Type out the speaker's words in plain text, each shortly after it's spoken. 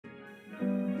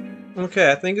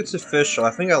Okay, I think it's official.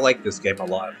 I think I like this game a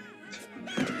lot.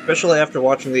 Especially after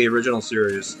watching the original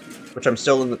series. Which I'm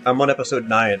still in. I'm on episode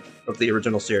 9 of the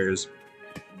original series.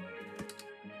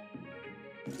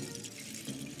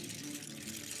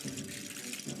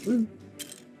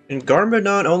 And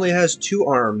Garmadon only has 2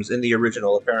 arms in the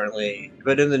original, apparently.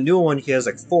 But in the new one, he has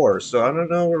like 4, so I don't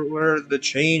know where the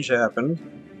change happened.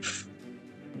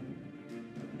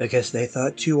 I guess they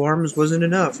thought 2 arms wasn't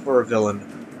enough for a villain.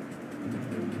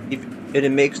 And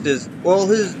it makes his... Well,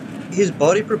 his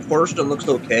body proportion looks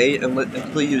okay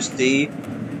until you see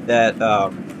that,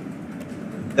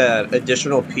 that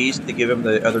additional piece to give him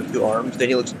the other 2 arms. Then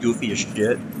he looks goofy as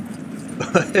shit.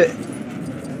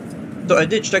 So I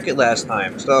did check it last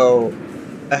time, so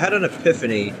I had an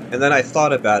epiphany, and then I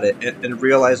thought about it and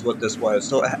realized what this was.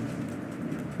 So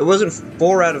it wasn't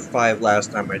 4 out of 5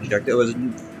 last time I checked. It was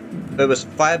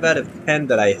 5 out of 10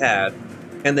 that I had,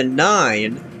 and the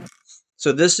 9.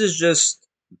 So this is just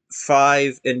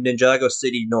 5 in Ninjago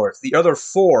City North. The other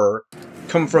 4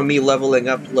 come from me leveling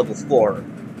up to level 4.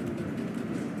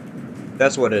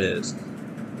 That's what it is.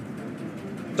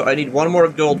 So I need 1 more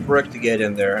gold brick to get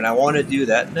in there, and I want to do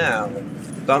that now.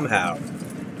 Somehow.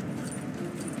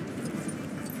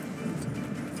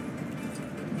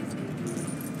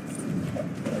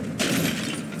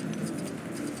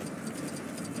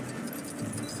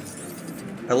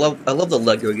 I love the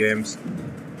Lego games.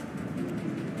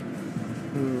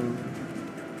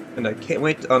 And I can't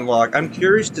wait to unlock. I'm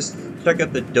curious to check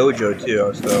out the dojo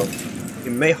too, so we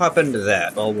may hop into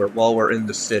that while we're in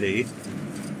the city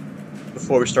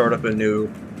before we start up a new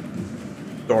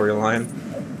storyline.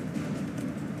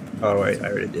 Oh wait, I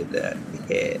already did that.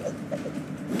 Yeah.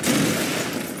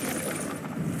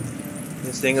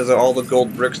 The thing is that all the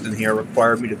gold bricks in here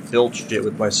require me to build shit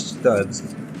with my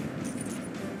studs.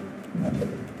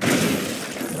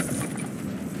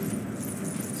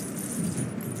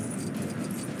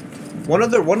 One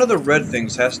of the red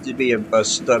things has to be a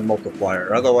stud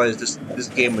multiplier, otherwise this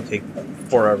game would take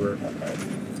forever.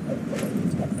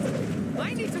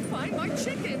 I need to find my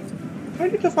chicken. I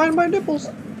need to find my nipples.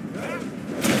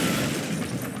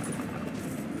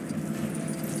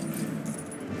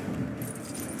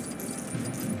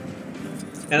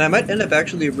 And I might end up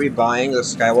actually rebuying the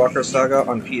Skywalker Saga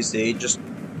on PC, just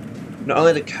not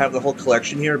only to have the whole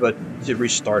collection here, but to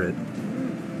restart it.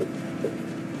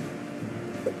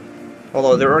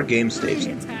 Although there are game saves.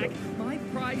 Attack! My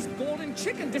prized golden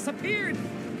chicken disappeared.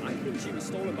 I think she was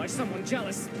stolen by someone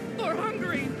jealous or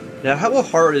hungry. Now, how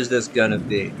hard is this gonna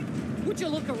be? Would you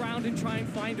look around and try and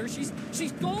find her? She's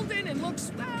golden and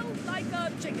looks, well, like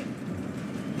a chicken.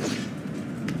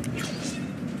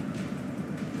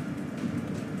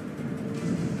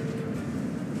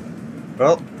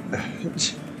 Well,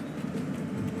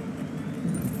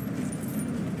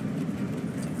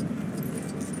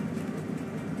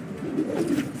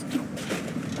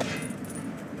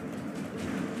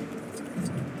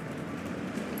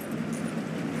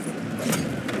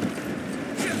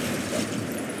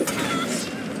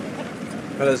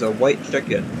 that is a white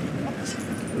chicken.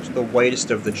 It's the whitest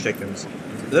of the chickens.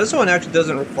 This one actually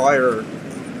doesn't require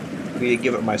me to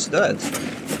give it my studs.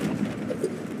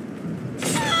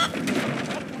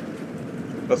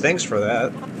 Well, thanks for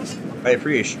that. I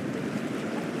appreciate.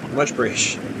 Much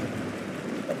appreciate.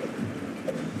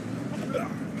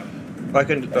 I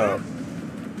can.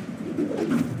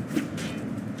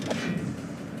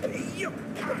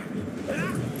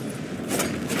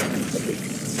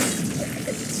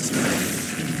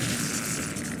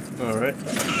 All right.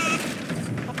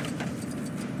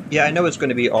 Yeah, I know it's going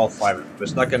to be all 5 of them.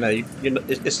 It's not going to. You know,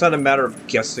 it's not a matter of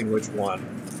guessing which one.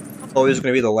 Always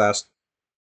going to be the last.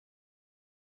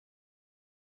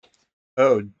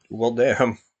 Oh, well,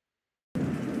 damn.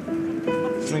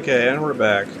 Okay, and we're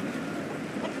back.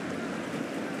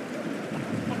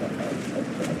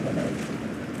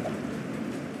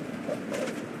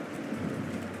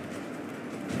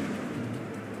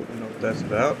 Don't know what that's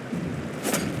about.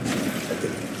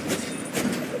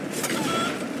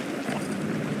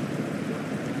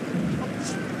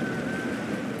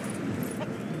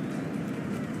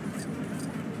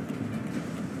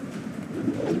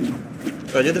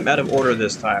 So I did them out of order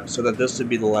this time, so that this would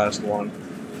be the last one.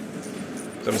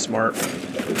 I'm smart.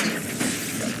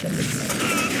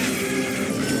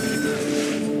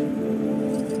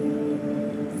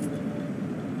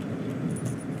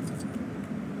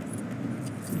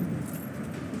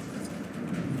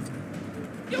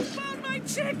 You found my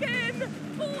chicken!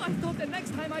 Oh, I thought the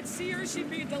next time I'd see her, she'd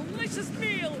be a delicious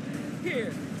meal.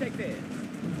 Here, take this.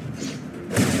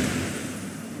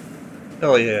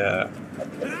 Hell yeah.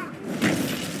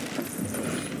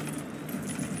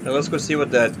 Now let's go see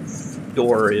what that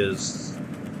door is.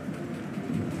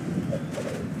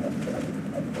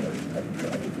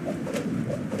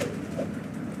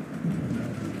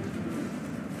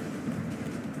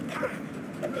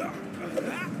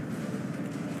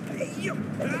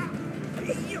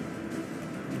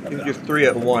 You can do 3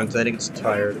 at once. I think it's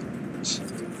tired.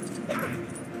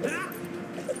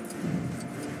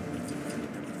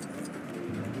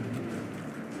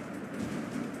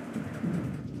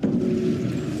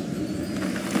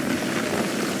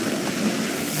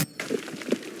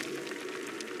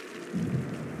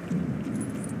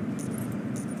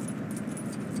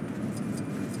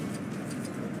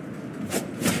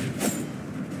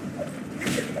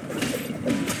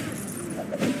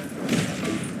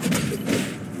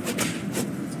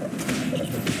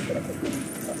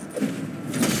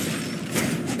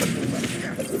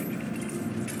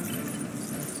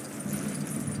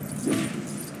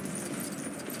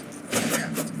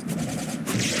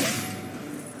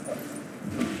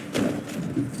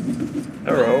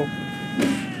 Hello.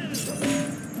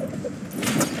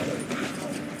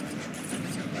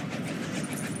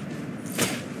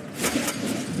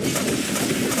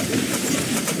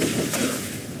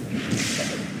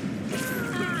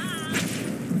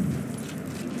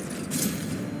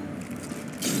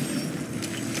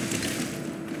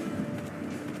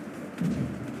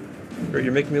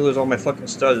 You're making me lose all my fucking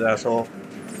studs, asshole.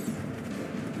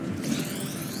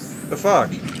 The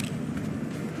fuck?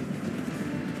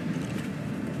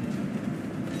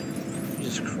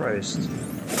 Jesus Christ.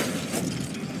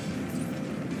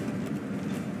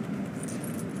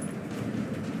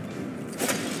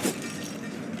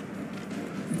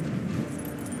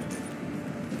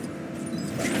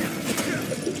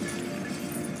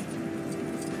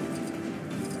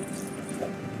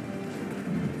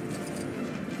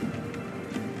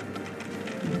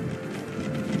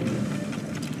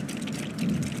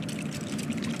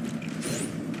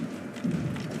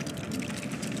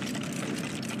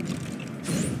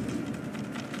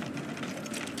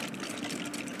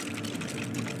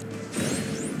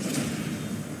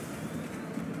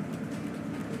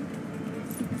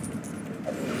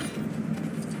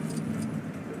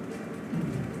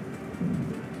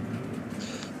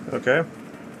 Okay.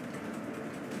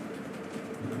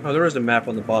 Oh, there is a map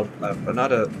on the bottom left, but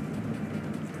not a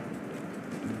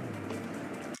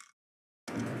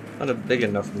big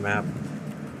enough map.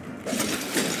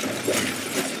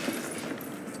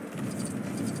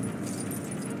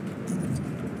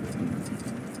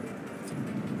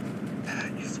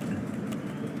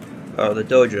 Oh, the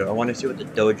dojo. I want to see what the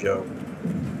dojo.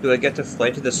 Do I get to fly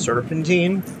to the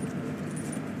Serpentine?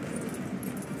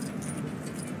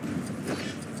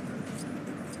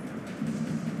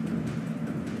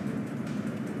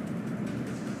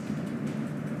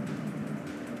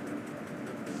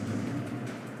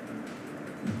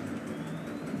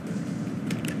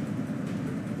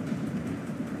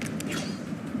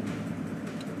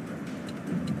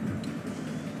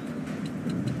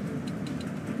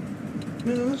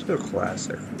 Let's go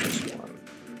classic for this one.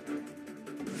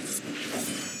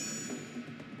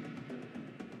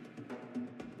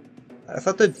 I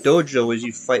thought the dojo was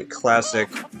you fight classic.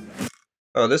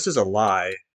 Oh, this is a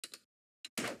lie.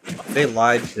 They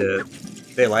lied to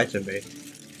me.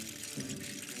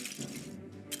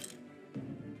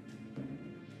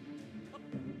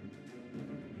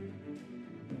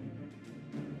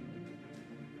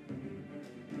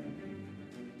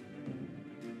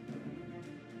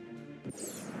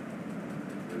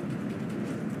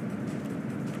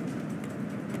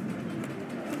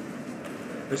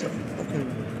 There's a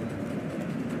fucking...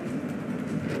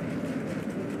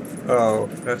 Oh,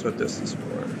 that's what this is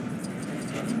for.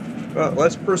 Well,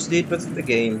 let's proceed with the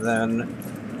game then.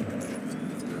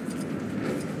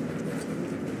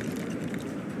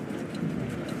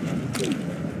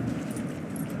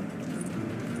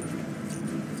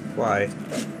 Why?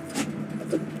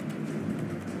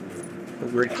 A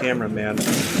weird camera, man.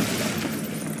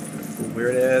 A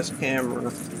weird ass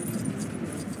camera.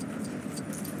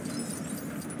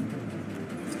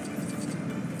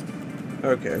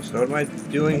 Okay, so what am I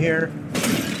doing here?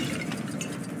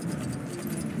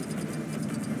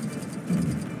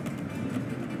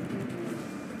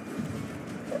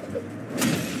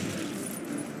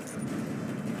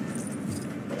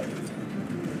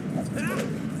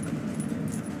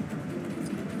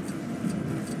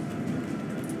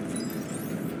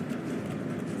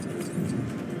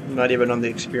 I'm not even on the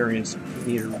experience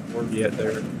meter board yet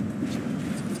there.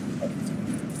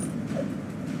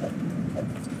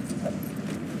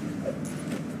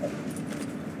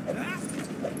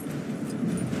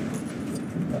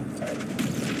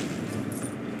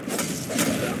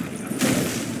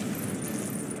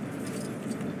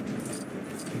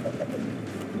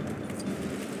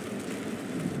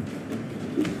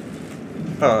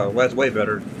 Oh, well, that's way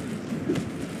better.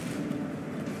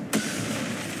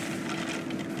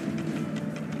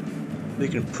 You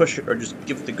can push it or just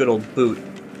give it the good old boot.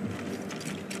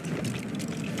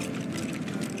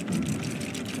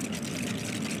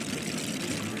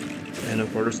 And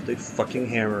of course, the fucking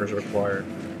hammer is required.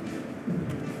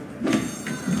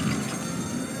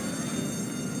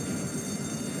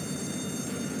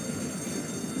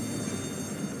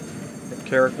 The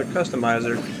character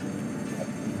customizer.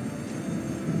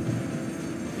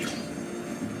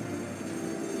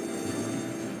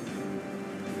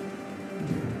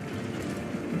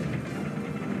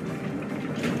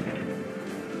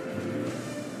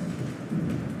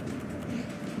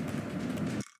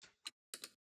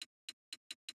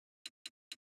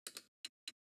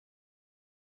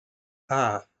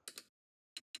 Ah.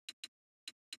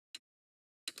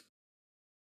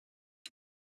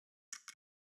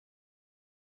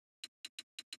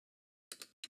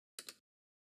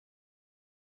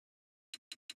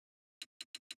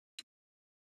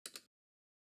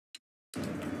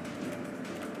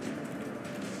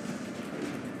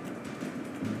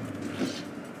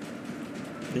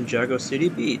 Ninjago City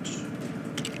Beach.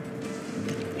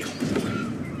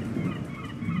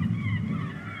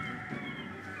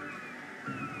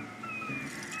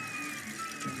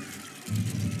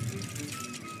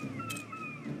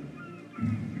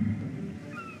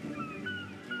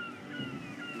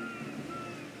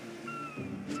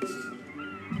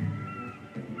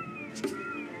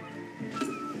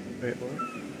 Wait, what?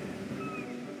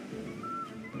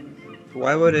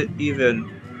 Why would it even...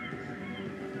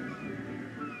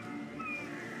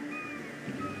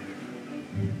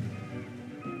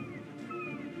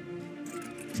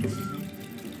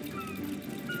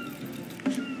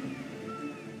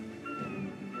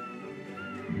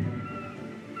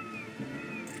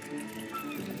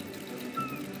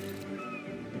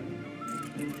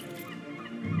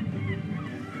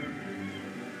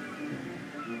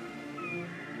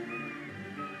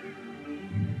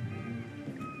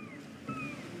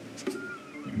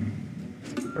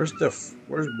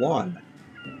 Where's one?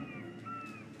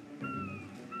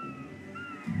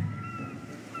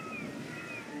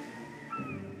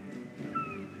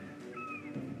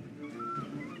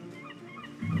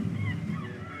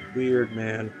 Weird,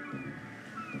 man.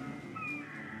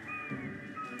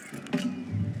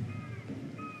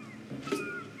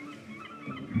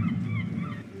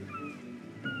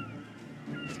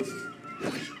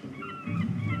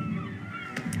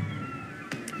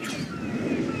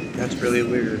 That's really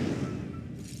weird.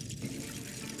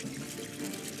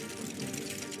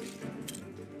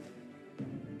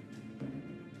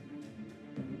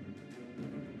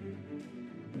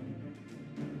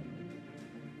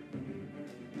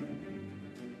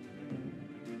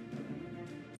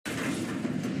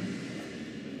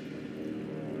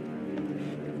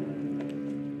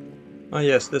 Oh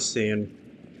yes, this scene.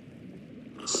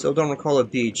 Still don't recall a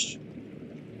beach.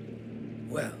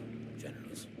 Well,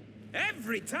 generals,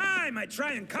 every time I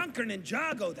try and conquer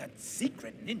Ninjago, that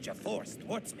secret ninja force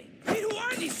thwarts me. I mean, who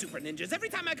are these super ninjas? Every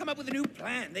time I come up with a new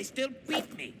plan, they still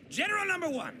beat me. General number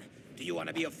one, do you want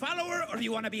to be a follower or do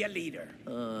you want to be a leader?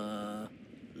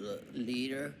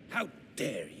 Leader? How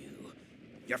dare you?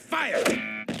 You're fired!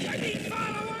 I mean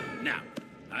follower! Now,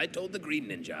 I told the Green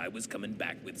Ninja I was coming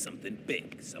back with something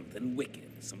big, something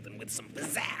wicked, something with some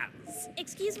pizzazz.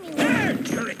 Excuse me.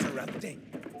 Nerd, you're interrupting.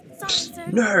 Sorry, sir.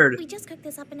 Nerd. We just cooked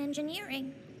this up in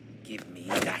engineering. Give me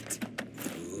that.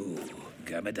 Ooh,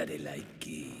 gamada de like.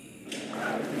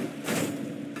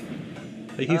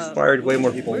 He fired way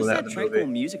more people than Where's that that in the tranquil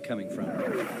movie. music coming from?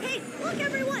 Hey, look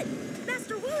everyone!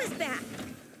 Master Wu is back!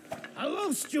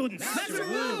 Hello, students. Master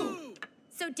Wu!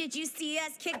 So did you see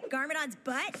us kick Garmadon's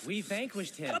butt? We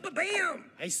vanquished him.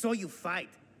 Bam! I saw you fight,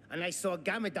 and I saw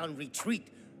Gamadon retreat,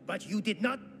 but you did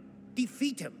not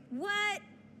defeat him. What?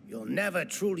 You'll never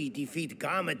truly defeat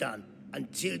Gamadon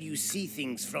until you see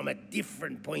things from a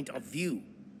different point of view.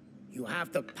 You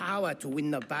have the power to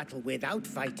win the battle without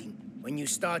fighting. When you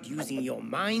start using your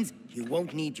minds, you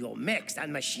won't need your mechs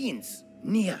and machines.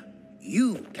 Nia,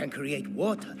 you can create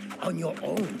water on your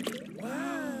own.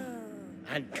 Wow.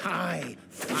 And Kai,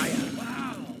 fire.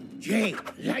 Wow. Jay,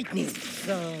 lightning.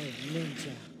 So,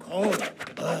 ninja. Cold,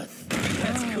 earth.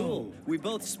 That's cool. We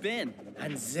both spin.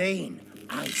 And Zane,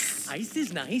 ice. Ice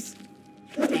is nice.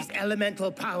 These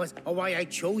elemental powers are why I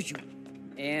chose you.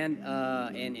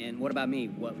 And what about me?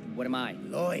 What am I?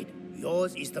 Lloyd,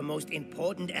 yours is the most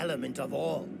important element of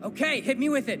all. Okay, hit me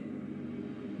with it.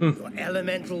 Your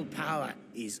elemental power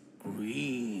is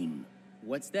green.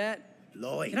 What's that?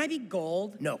 Lloyd. Can I be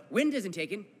gold? No. Wind isn't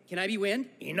taken. Can I be wind?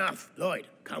 Enough. Lloyd,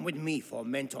 come with me for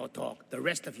mentor talk. The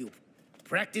rest of you,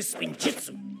 practice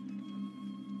ninjutsu.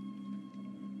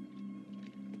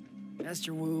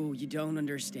 Master Wu, you don't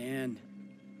understand.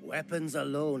 Weapons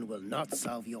alone will not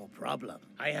solve your problem.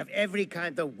 I have every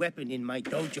kind of weapon in my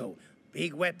dojo.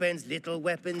 Big weapons, little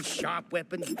weapons, sharp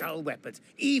weapons, dull weapons,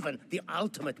 even the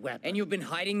ultimate weapon. And you've been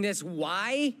hiding this?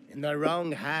 Why? In the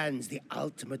wrong hands, the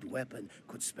ultimate weapon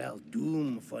could spell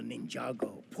doom for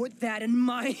Ninjago. Put that in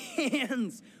my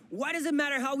hands! Why does it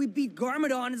matter how we beat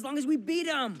Garmadon as long as we beat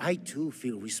him? I too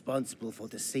feel responsible for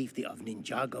the safety of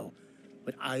Ninjago,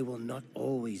 but I will not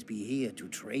always be here to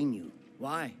train you.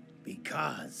 Why?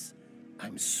 Because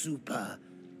I'm super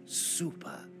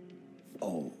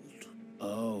old.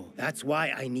 Oh. That's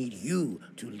why I need you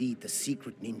to lead the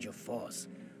secret ninja force.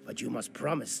 But you must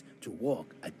promise to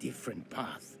walk a different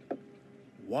path.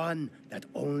 One that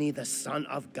only the son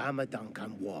of Garmadon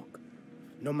can walk,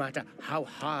 no matter how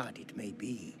hard it may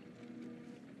be.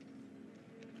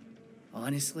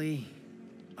 Honestly,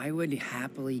 I would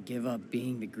happily give up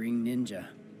being the Green Ninja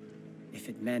if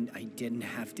it meant I didn't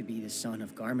have to be the son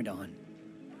of Garmadon.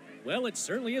 Well, it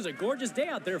certainly is a gorgeous day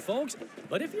out there, folks.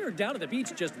 But if you're down at the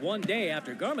beach just one day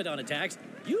after Garmadon attacks,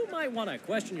 you might want to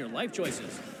question your life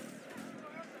choices.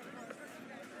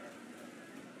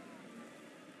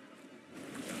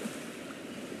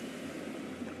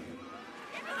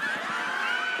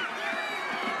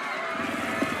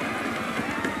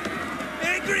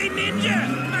 Hey, Green Ninja!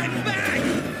 I'm back!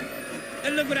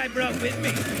 And look what I brought with me.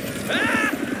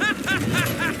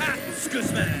 Screw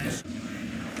smash!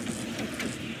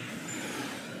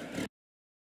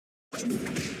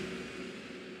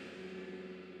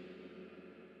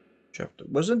 Chapter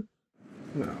wasn't?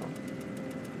 No.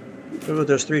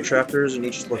 There's 3 chapters in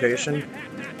each location.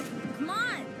 Come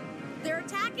on! They're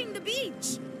attacking the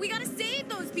beach! We gotta save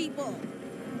those people!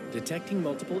 Detecting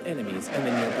multiple enemies in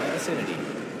the nearby vicinity,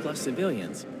 plus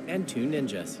civilians and 2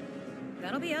 ninjas.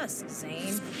 That'll be us,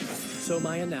 Zane. So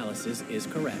my analysis is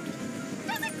correct.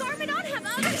 Doesn't Garmadon have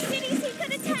other cities he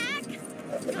could attack?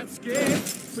 I'm scared.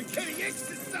 We're getting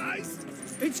exercised.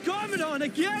 It's Garmadon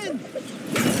again!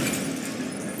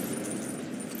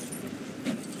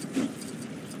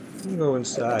 You go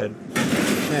inside.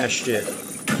 Ah, shit.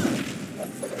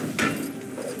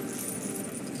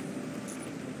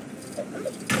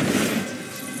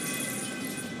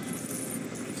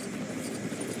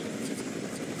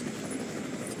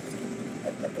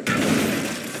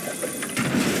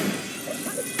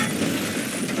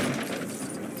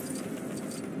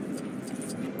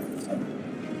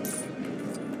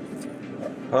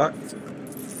 Huh?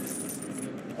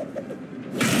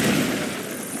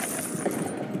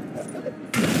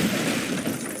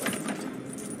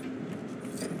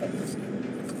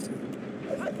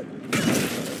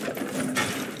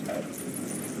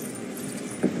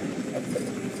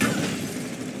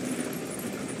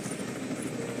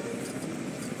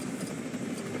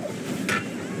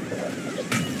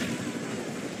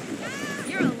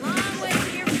 You're a long way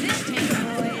from your fish tank,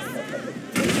 boys.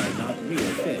 These are not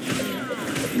real fish.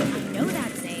 I know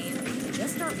that, Zane.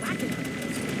 Just start whacking them.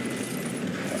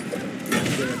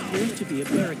 There appears to be a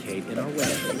barricade in our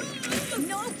way.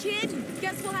 No, kid.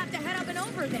 Guess we'll have to head up and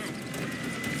over then.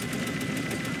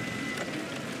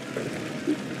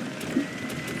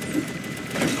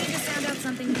 Need to sound out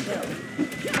something to build.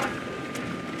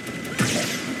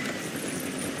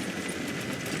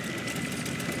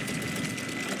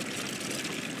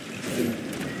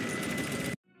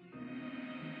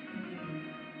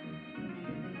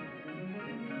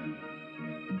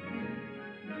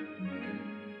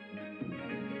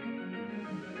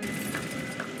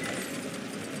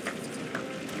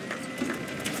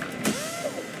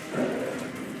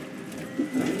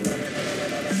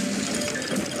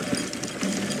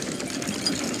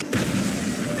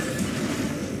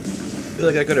 I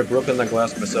feel like I could have broken the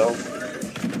glass myself.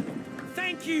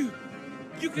 Thank you.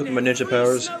 You can With my have ninja 3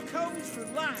 powers. snow cones for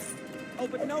life. Oh,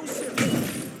 but no syrup.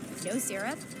 No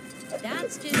syrup?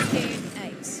 That's just cake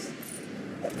ice.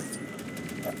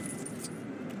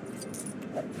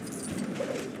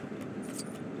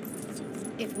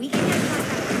 If we can get past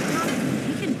that top,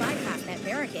 we can bypass that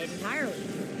barricade entirely.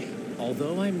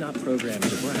 Although I'm not programmed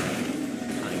to brag,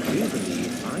 I do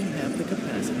believe I have the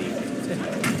capacity to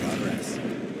help progress.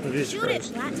 Oh, Jesus Shoot it,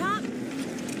 Christ. flat top.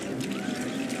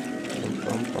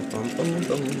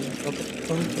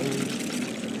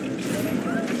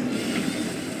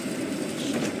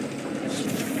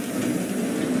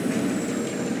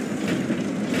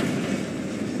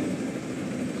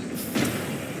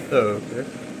 Oh, okay.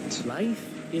 Life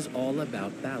is all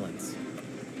about balance.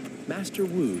 Master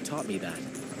Wu taught me that.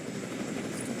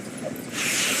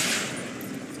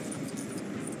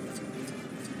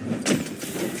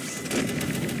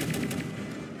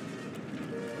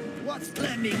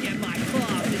 me get my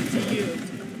claws into you.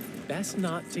 Best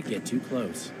not to get too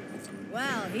close.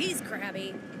 Well, he's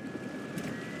crabby.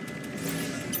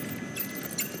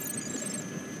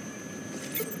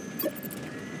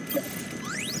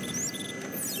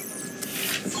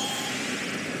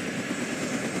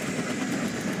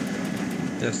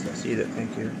 Yes, let's eat it,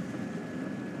 thank you.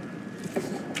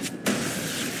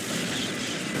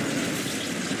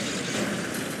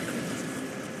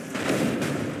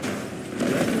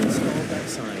 Whoever installed that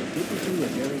sign didn't do a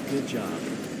very good job.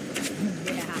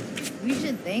 Yeah, we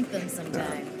should thank them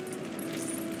sometime.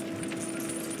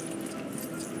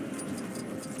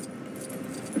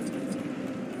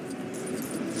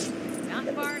 Not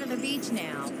far to the beach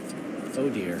now. Oh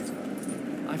dear.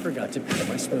 I forgot to pack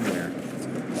my swimwear.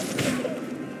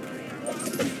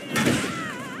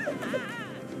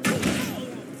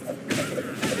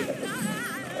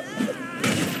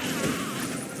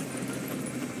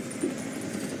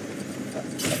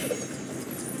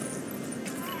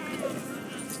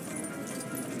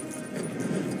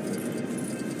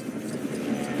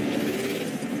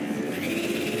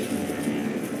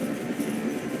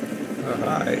 Oh,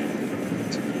 hi.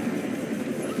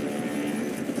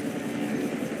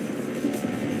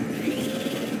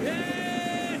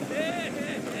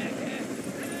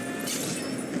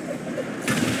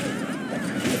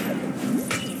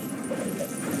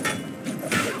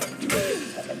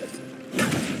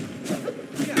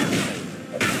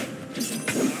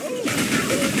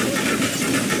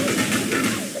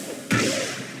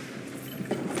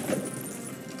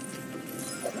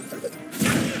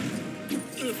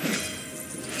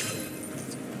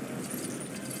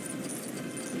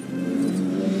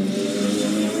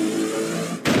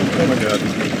 Oh my god.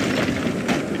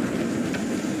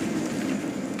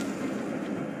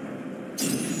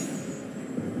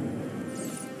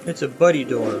 It's a buddy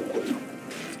door.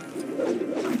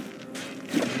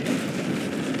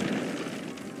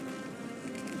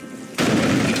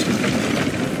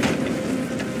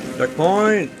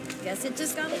 Checkpoint! Guess it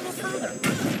just got a little further.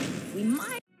 We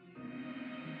might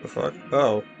The fuck?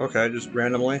 Oh, okay, just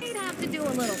randomly. have to do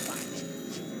a little fun.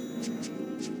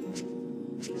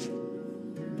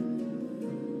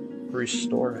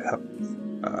 Restore health.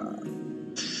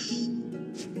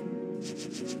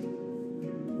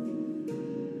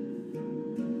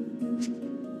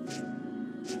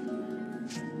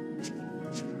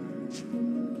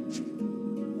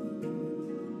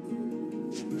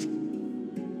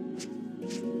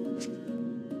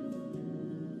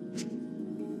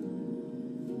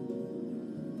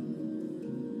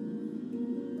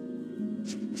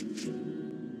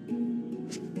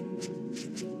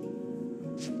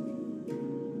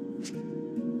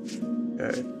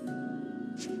 Okay.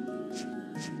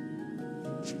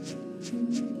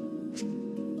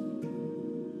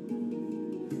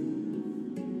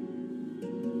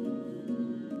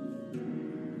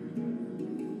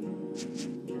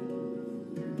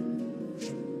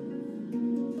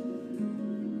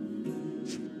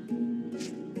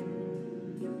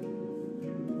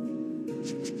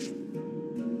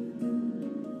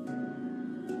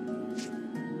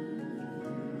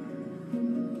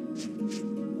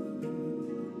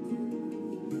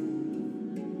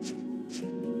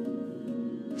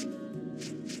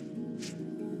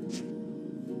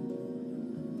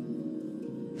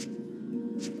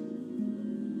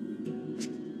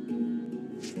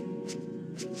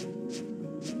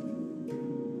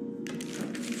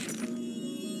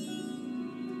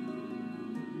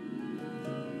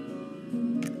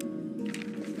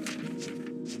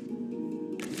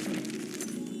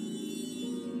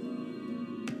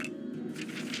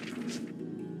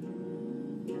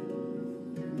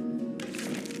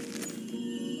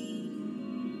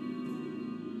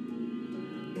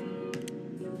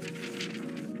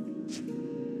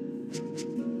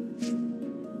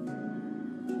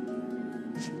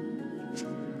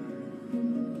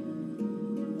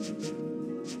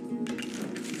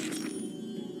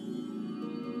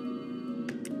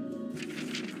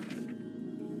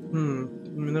 I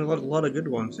mean, there's a lot of good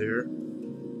ones here.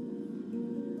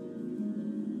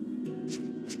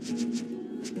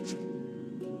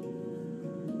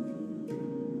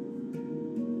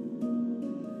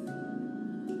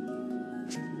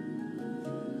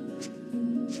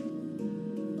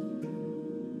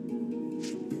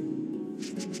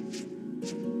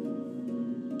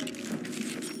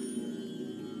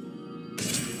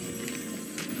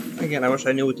 Again, I wish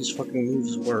I knew what these fucking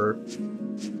moves were.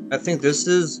 I think this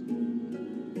is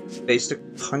basic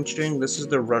punching. This is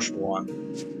the rush one.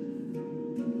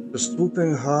 The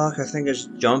swooping hawk, I think, is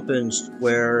jump and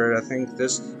square. I think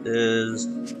this is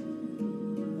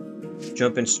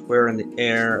jumping square in the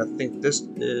air. I think this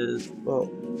is, well,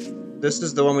 this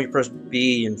is the one we press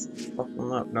B and fuck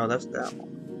them up. No, that's that one.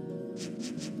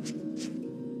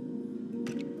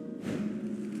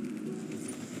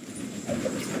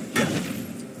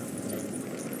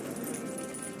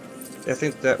 I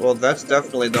think that, well, that's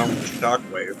definitely the one with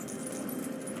Shockwave.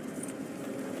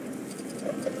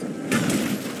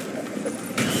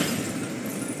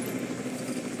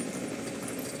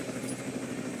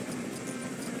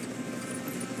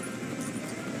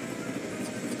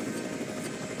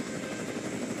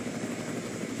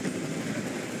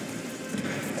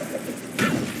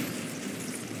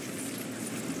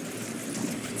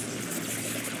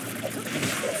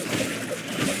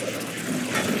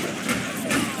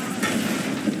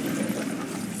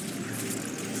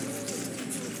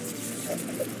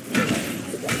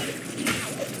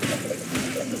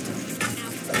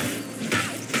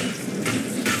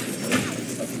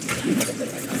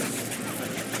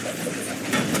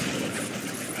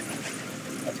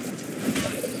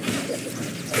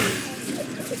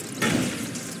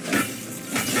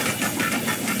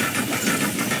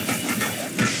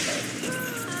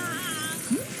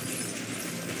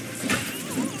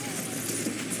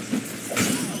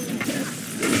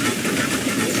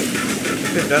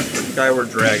 That's the Skyward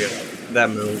Dragon, that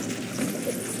move.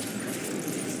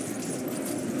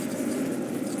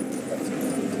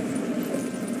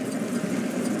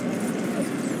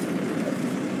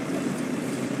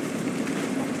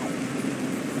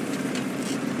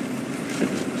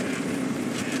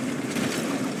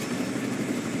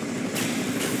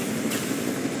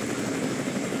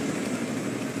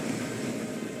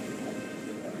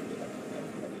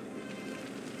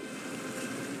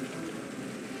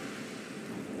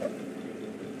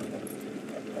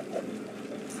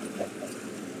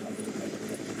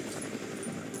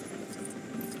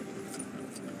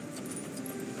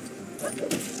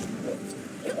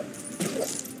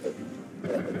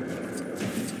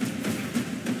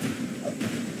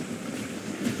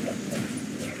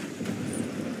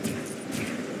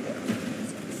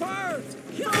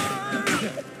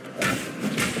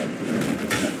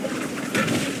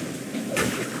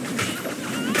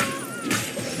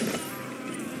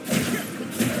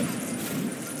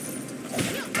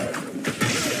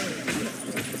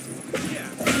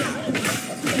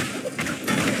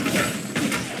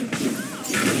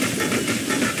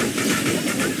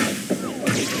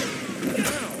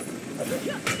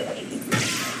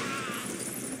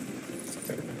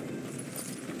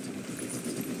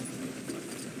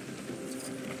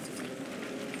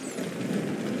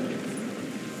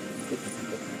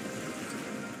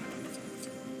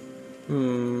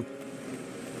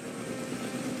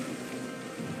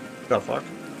 The fuck?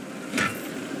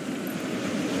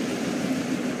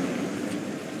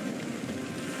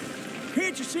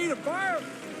 Can't you see the fire?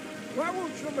 Why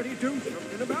won't somebody do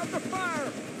something about the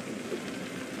fire?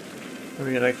 I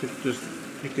mean,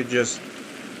 you could just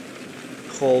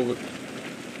call it.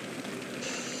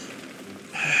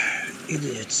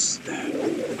 Idiots.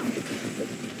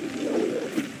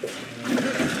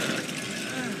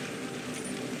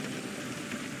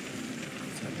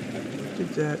 What did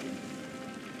that?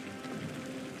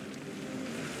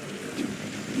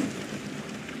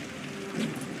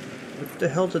 What the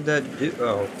hell did that do?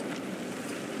 Oh.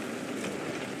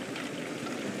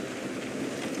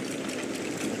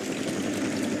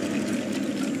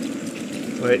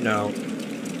 Wait, no.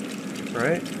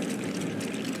 Right?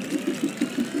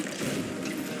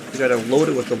 You gotta load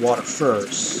it with the water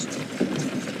first.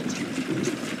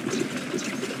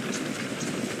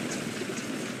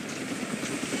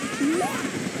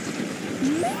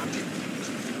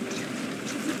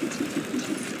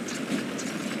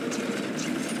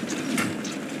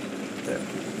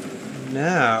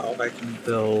 Now I can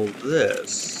build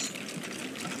this.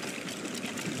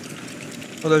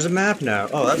 Oh, there's a map now.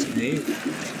 Oh, that's neat.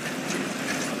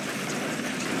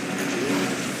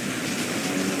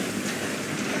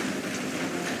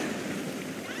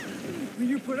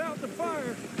 You put out the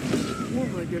fire. What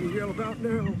am I gonna yell about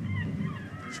now?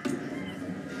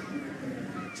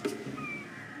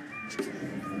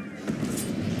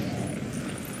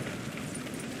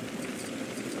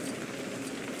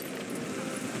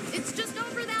 It's just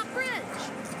over that bridge.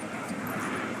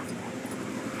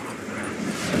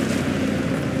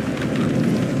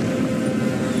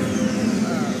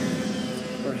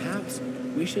 Perhaps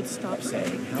we should stop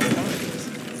saying how far it is.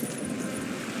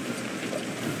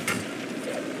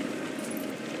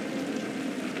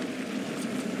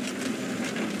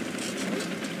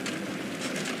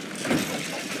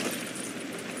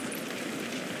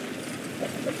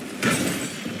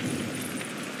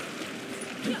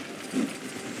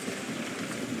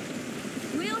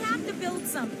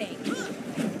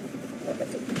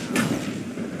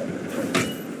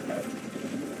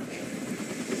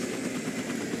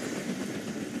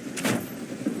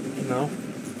 No?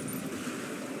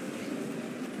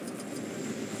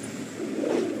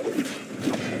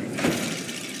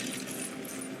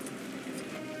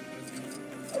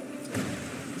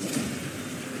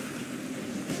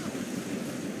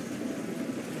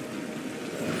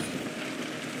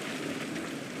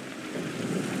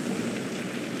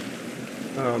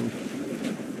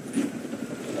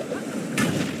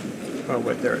 Oh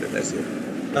wait, there it is. I see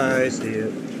it. I see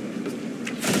it.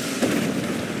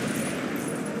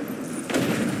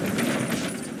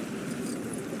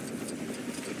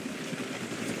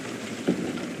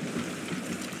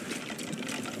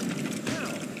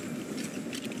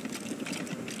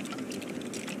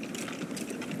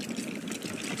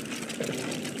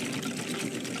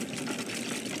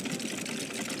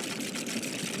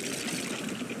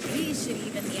 We should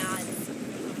even the odds.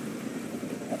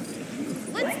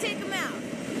 Let's take him out.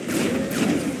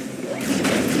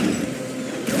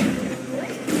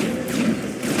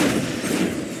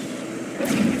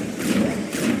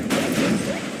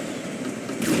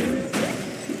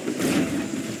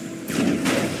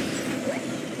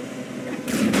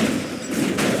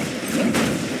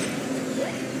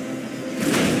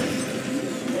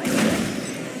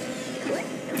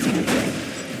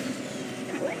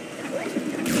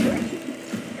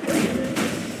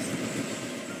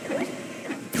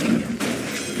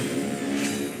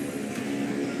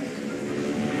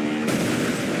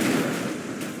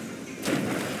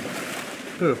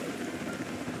 Ooh.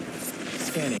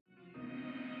 Scanning.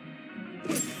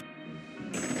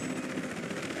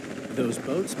 Those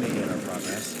boats may aid our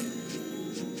progress.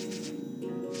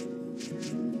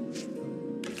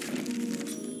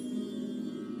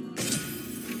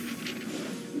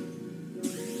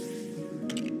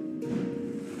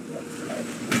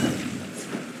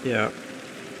 Yeah.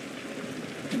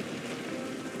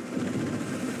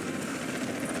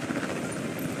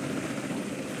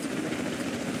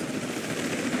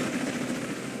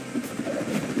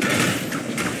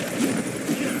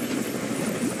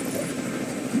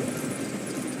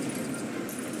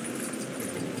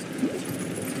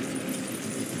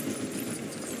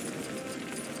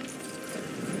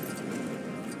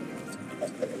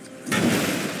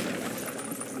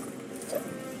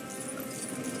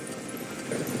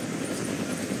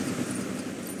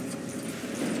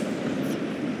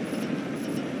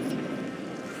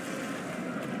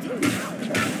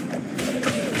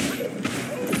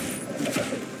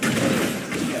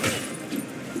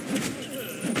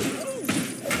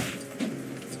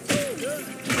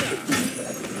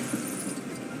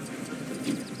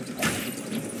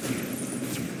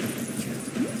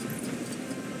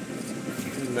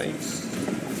 Nice.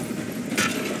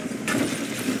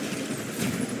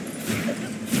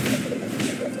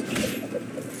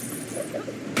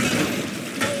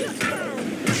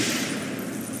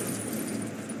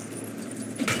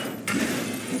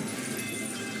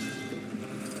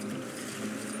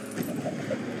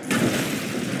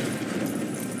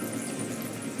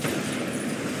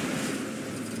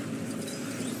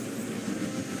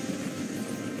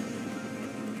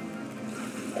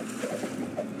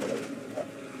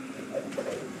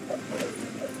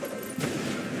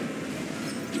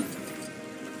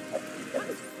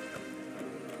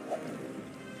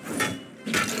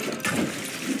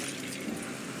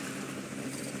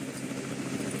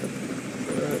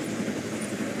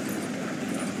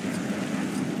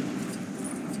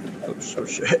 Oh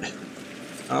shit.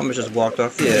 I almost just walked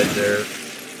off the edge there.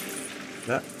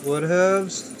 That would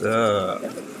have stuck.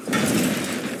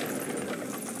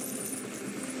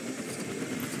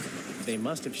 They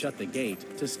must have shut the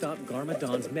gate to stop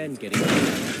Garmadon's men getting in.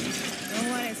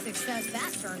 And what a success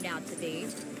that turned out to be.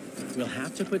 We'll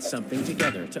have to put something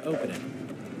together to open it.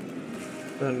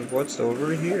 Then what's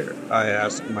over here? I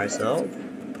ask myself.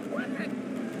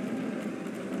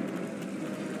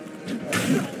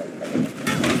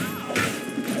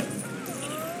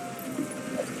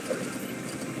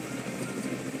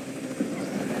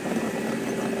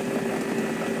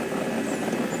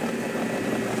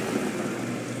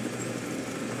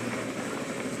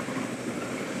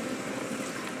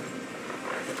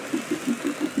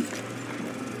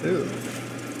 Ooh.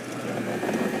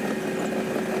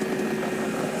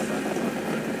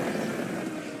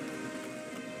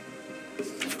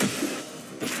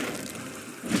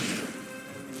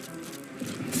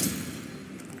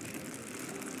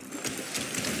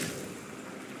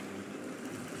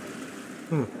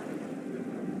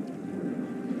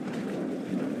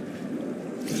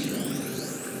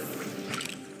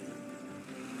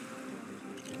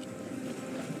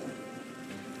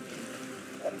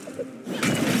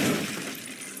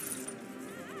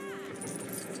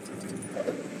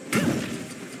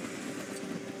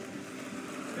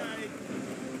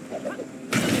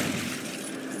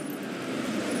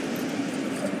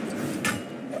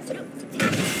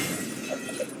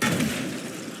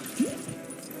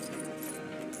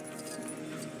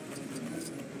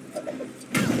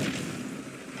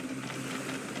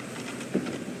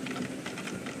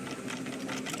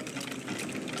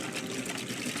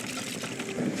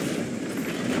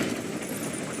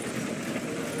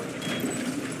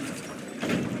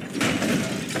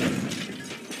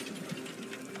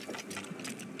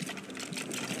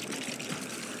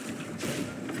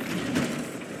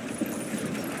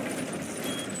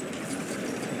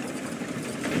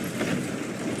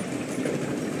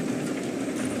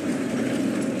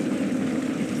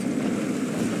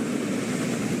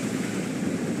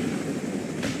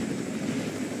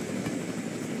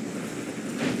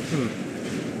 I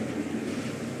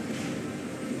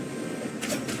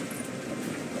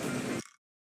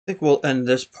think we'll end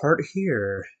this part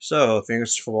here. So,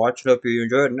 thanks for watching. Hope you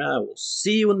enjoyed, and I will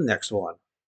see you in the next one.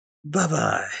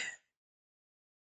 Bye-bye.